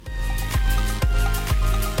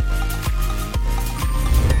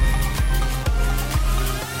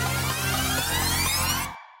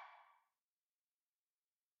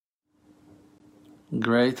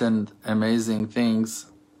Great and amazing things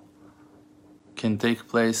can take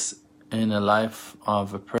place in a life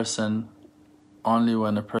of a person only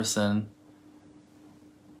when a person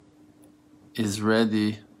is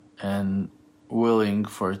ready and willing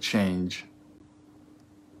for change.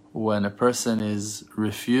 When a person is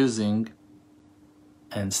refusing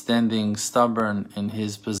and standing stubborn in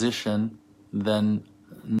his position, then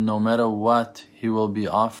no matter what he will be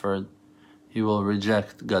offered, he will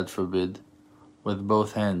reject, God forbid, with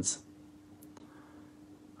both hands.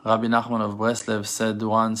 Rabbi Nachman of Breslev said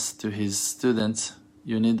once to his students,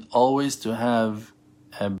 you need always to have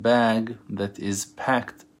a bag that is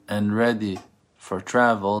packed and ready for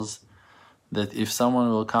travels, that if someone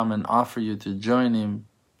will come and offer you to join him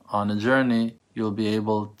on a journey, you'll be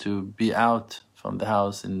able to be out from the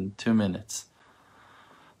house in 2 minutes.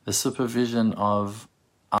 The supervision of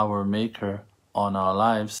our Maker on our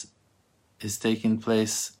lives is taking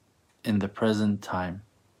place in the present time.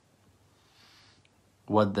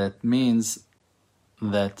 What that means,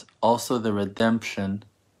 that also the redemption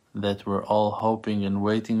that we're all hoping and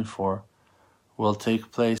waiting for will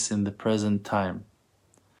take place in the present time.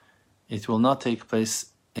 It will not take place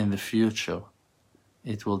in the future.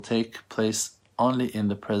 It will take place only in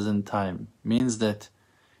the present time. Means that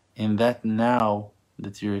in that now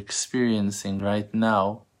that you're experiencing right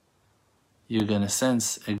now, you're going to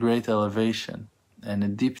sense a great elevation and a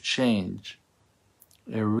deep change,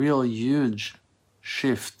 a real huge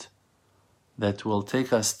shift that will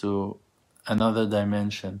take us to another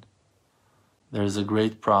dimension. There is a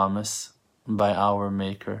great promise by our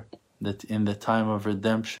Maker that in the time of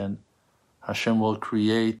redemption, Hashem will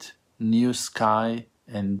create new sky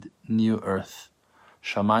and new earth.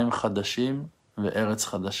 Shamayim chadashim ve'eretz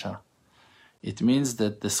chadasha. It means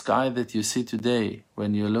that the sky that you see today,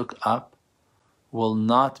 when you look up, will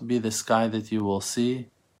not be the sky that you will see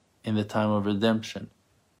in the time of redemption.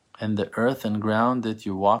 And the earth and ground that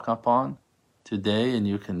you walk upon today and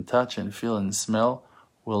you can touch and feel and smell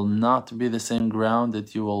will not be the same ground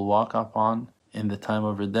that you will walk upon in the time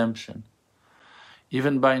of redemption.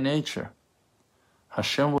 Even by nature,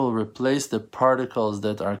 Hashem will replace the particles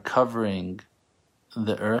that are covering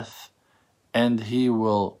the earth, and He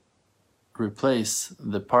will replace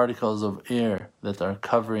the particles of air that are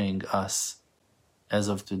covering us as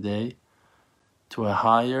of today to a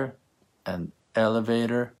higher and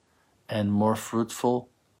elevator and more fruitful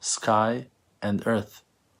sky and earth.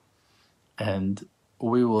 And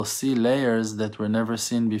we will see layers that were never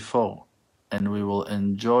seen before, and we will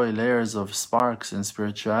enjoy layers of sparks and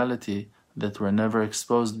spirituality that were never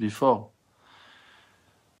exposed before.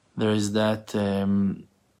 There is that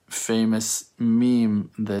famous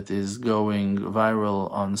meme that is going viral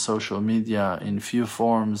on social media in few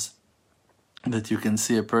forms, that you can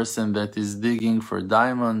see a person that is digging for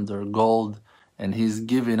diamond or gold, and he's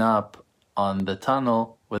giving up on the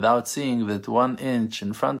tunnel without seeing that 1 inch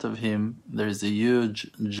in front of him there's a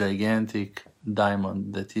huge, gigantic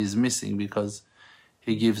diamond that he's missing because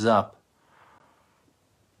he gives up.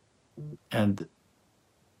 And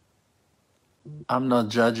I'm not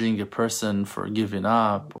judging a person for giving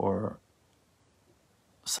up, or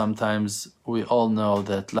sometimes we all know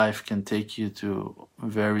that life can take you to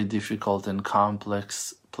very difficult and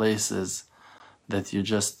complex places that you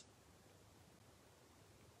just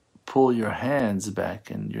pull your hands back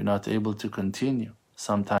and you're not able to continue.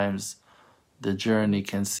 Sometimes the journey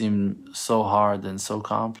can seem so hard and so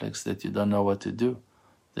complex that you don't know what to do,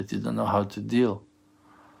 that you don't know how to deal.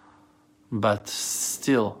 But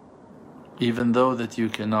still, even though that you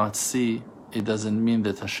cannot see, it doesn't mean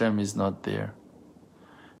that Hashem is not there.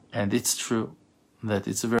 And it's true that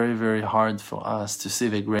it's very, very hard for us to see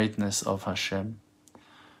the greatness of Hashem,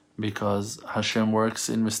 because Hashem works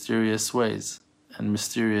in mysterious ways, and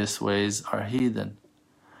mysterious ways are hidden.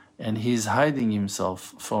 And He's hiding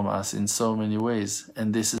Himself from us in so many ways,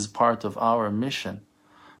 and this is part of our mission.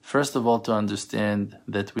 First of all, to understand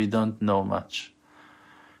that we don't know much.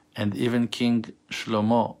 And even King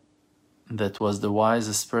Shlomo, that was the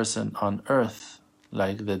wisest person on earth,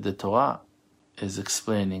 like that the Torah is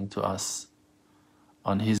explaining to us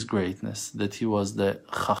on his greatness, that he was the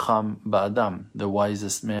Chacham Ba'adam, the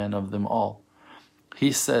wisest man of them all.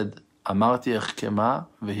 He said, Amarti echkema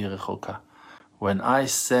v'hi rechoka. When I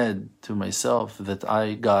said to myself that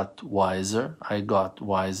I got wiser,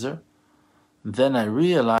 then I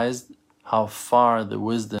realized how far the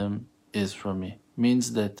wisdom is from me.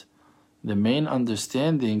 Means that the main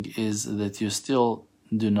understanding is that you still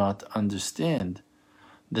do not understand,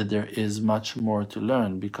 that there is much more to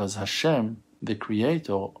learn, because Hashem, the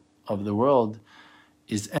creator of the world,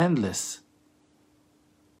 is endless.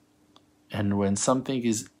 And when something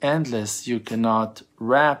is endless, you cannot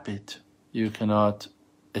wrap it, you cannot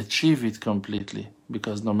achieve it completely,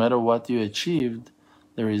 because no matter what you achieved,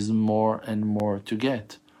 there is more and more to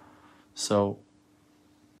get. So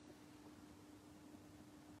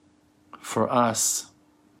for us,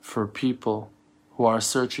 for people who are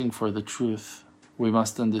searching for the truth, we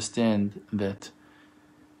must understand that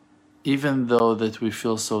even though that we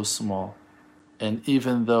feel so small, and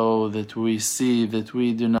even though that we see that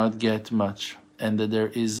we do not get much, and that there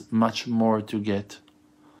is much more to get,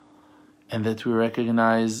 and that we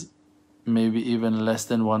recognize maybe even less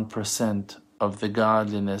than 1% of the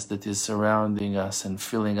godliness that is surrounding us and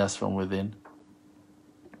filling us from within,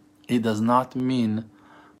 it does not mean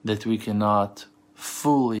that we cannot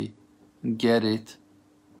fully get it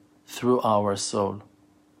through our soul.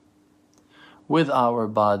 With our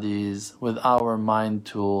bodies, with our mind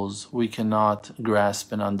tools, we cannot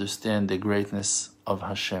grasp and understand the greatness of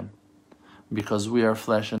Hashem, because we are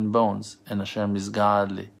flesh and bones, and Hashem is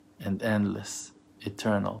godly and endless,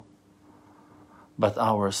 eternal. But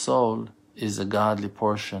our soul is a godly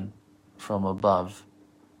portion from above,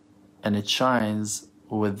 and it shines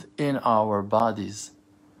within our bodies.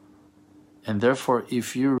 And therefore,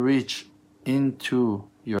 if you reach into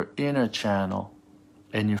your inner channel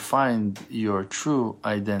and you find your true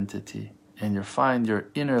identity, and you find your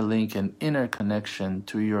inner link and inner connection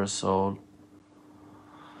to your soul,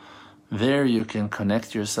 there you can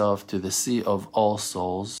connect yourself to the sea of all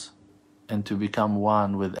souls and to become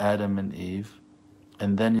one with Adam and Eve.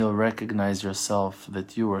 And then you'll recognize yourself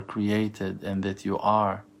that you were created and that you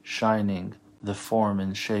are shining the form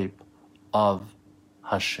and shape of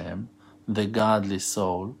Hashem, the godly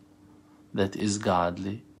soul that is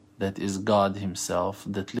godly, that is God Himself,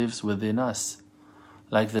 that lives within us.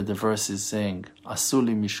 Like the verse is saying,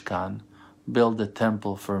 Asuli Mishkan, build a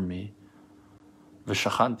temple for me,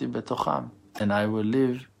 V'shachanti betocham, and I will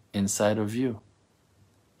live inside of you.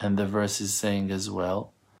 And the verse is saying as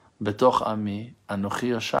well, Betoch ami anochi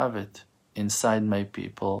yoshavet, inside my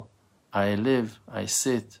people I live, I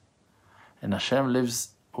sit. And Hashem lives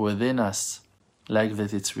within us, like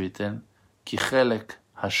that it's written, Ki chelek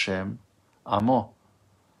Hashem amo.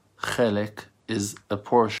 Chelek is a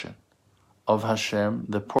portion of Hashem.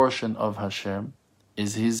 The portion of Hashem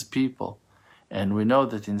is His people. And we know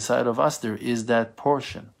that inside of us there is that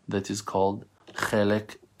portion that is called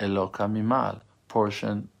Chelek Eloka Mimal,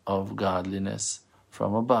 portion of godliness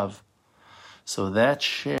from above. So that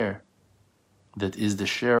share, that is the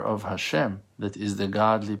share of Hashem, that is the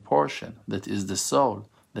godly portion, that is the soul,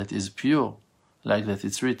 that is pure, like that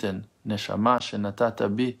it's written, Neshama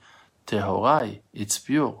shenatata bi tehorai, it's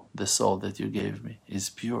pure, the soul that you gave me is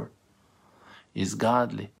pure, is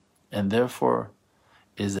godly, and therefore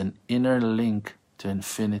is an inner link to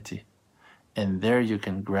infinity, and there you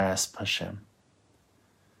can grasp Hashem.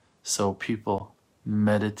 So people,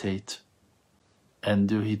 meditate and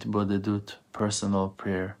do hitbodedut, personal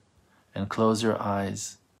prayer, and close your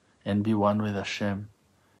eyes and be one with Hashem,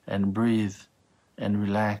 and breathe and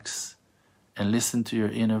relax and listen to your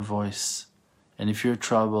inner voice. And if you're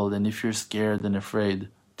troubled and if you're scared and afraid,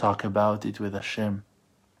 talk about it with Hashem.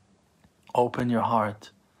 Open your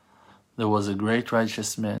heart. There was a great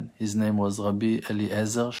righteous man. His name was Rabbi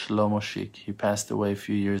Eliezer Shlomo Shik. He passed away a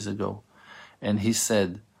few years ago. And he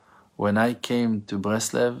said, when I came to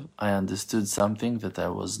Breslev, I understood something that I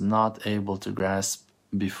was not able to grasp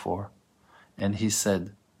before. And he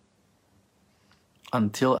said,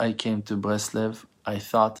 until I came to Breslev, I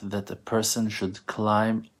thought that a person should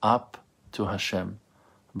climb up to Hashem.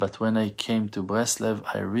 But when I came to Breslev,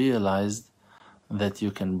 I realized that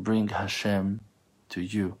you can bring Hashem to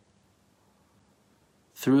you.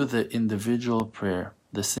 Through the individual prayer,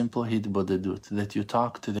 the simple hitbodedut, that you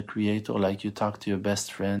talk to the Creator like you talk to your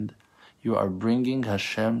best friend, you are bringing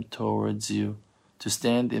Hashem towards you to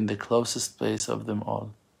stand in the closest place of them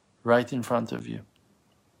all, right in front of you,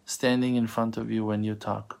 standing in front of you when you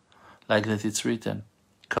talk, like that it's written,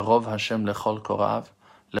 Karov Hashem lechol korav,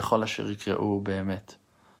 lechol asher yikreu be'emet.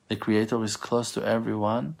 The Creator is close to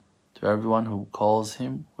everyone who calls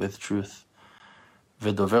Him with truth.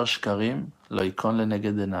 V'dover shkarim lo yikon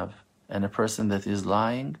leneged einav. And a person that is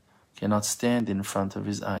lying cannot stand in front of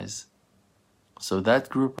his eyes. So that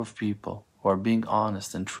group of people who are being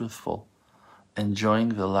honest and truthful, enjoying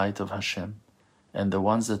the light of Hashem, and the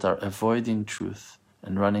ones that are avoiding truth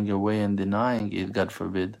and running away and denying it, God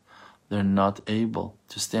forbid, they're not able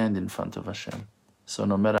to stand in front of Hashem. So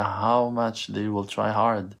no matter how much they will try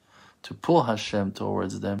hard to pull Hashem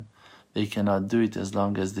towards them, they cannot do it as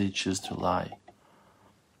long as they choose to lie.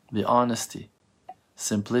 The honesty,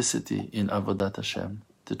 simplicity in Avodat Hashem,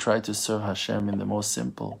 to try to serve Hashem in the most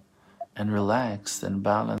simple and relaxed and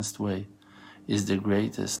balanced way is the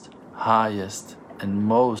greatest, highest, and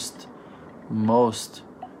most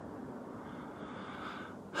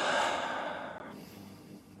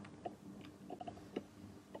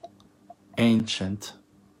ancient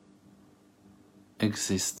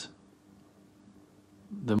exist.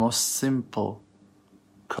 The most simple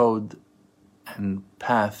code and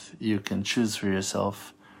path you can choose for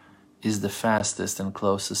yourself is the fastest and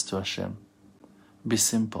closest to Hashem. Be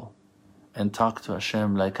simple and talk to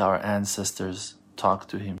Hashem like our ancestors talked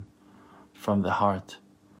to Him, from the heart,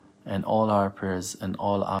 and all our prayers and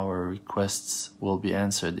all our requests will be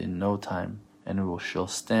answered in no time, and we shall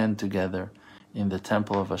stand together in the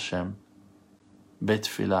temple of Hashem, Bet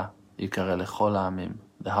Filah Yikare Lechol Ha'amim,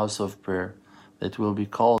 the house of prayer that will be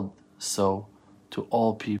called so to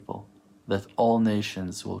all people, that all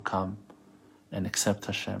nations will come and accept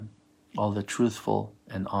Hashem. All the truthful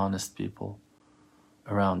and honest people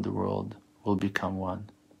around the world will become one.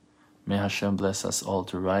 May Hashem bless us all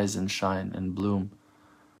to rise and shine and bloom,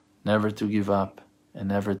 never to give up and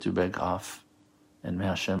never to beg off. And may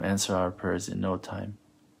Hashem answer our prayers in no time.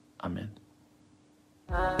 Amen.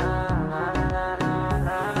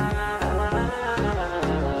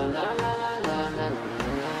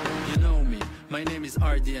 My name is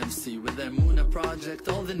RDMC with the Emunah Project,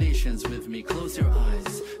 all the nations with me. Close your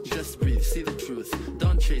eyes, just breathe, see the truth.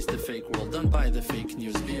 Don't chase the fake world, don't buy the fake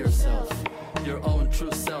news. Be yourself, your own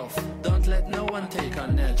true self. Don't let no one take our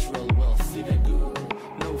natural wealth. See the good,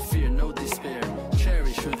 no fear, no despair.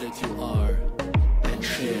 Cherish who that you are and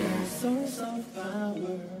share. Source of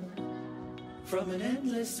power from an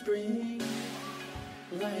endless spring.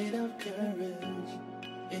 Light of courage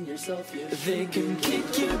in yourself, yeah. They can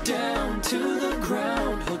kick you down to the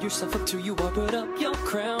ground. Hold yourself up till you are, put up your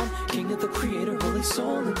crown. King of the Creator, holy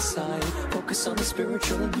soul inside. Focus on the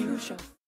spiritual and you shall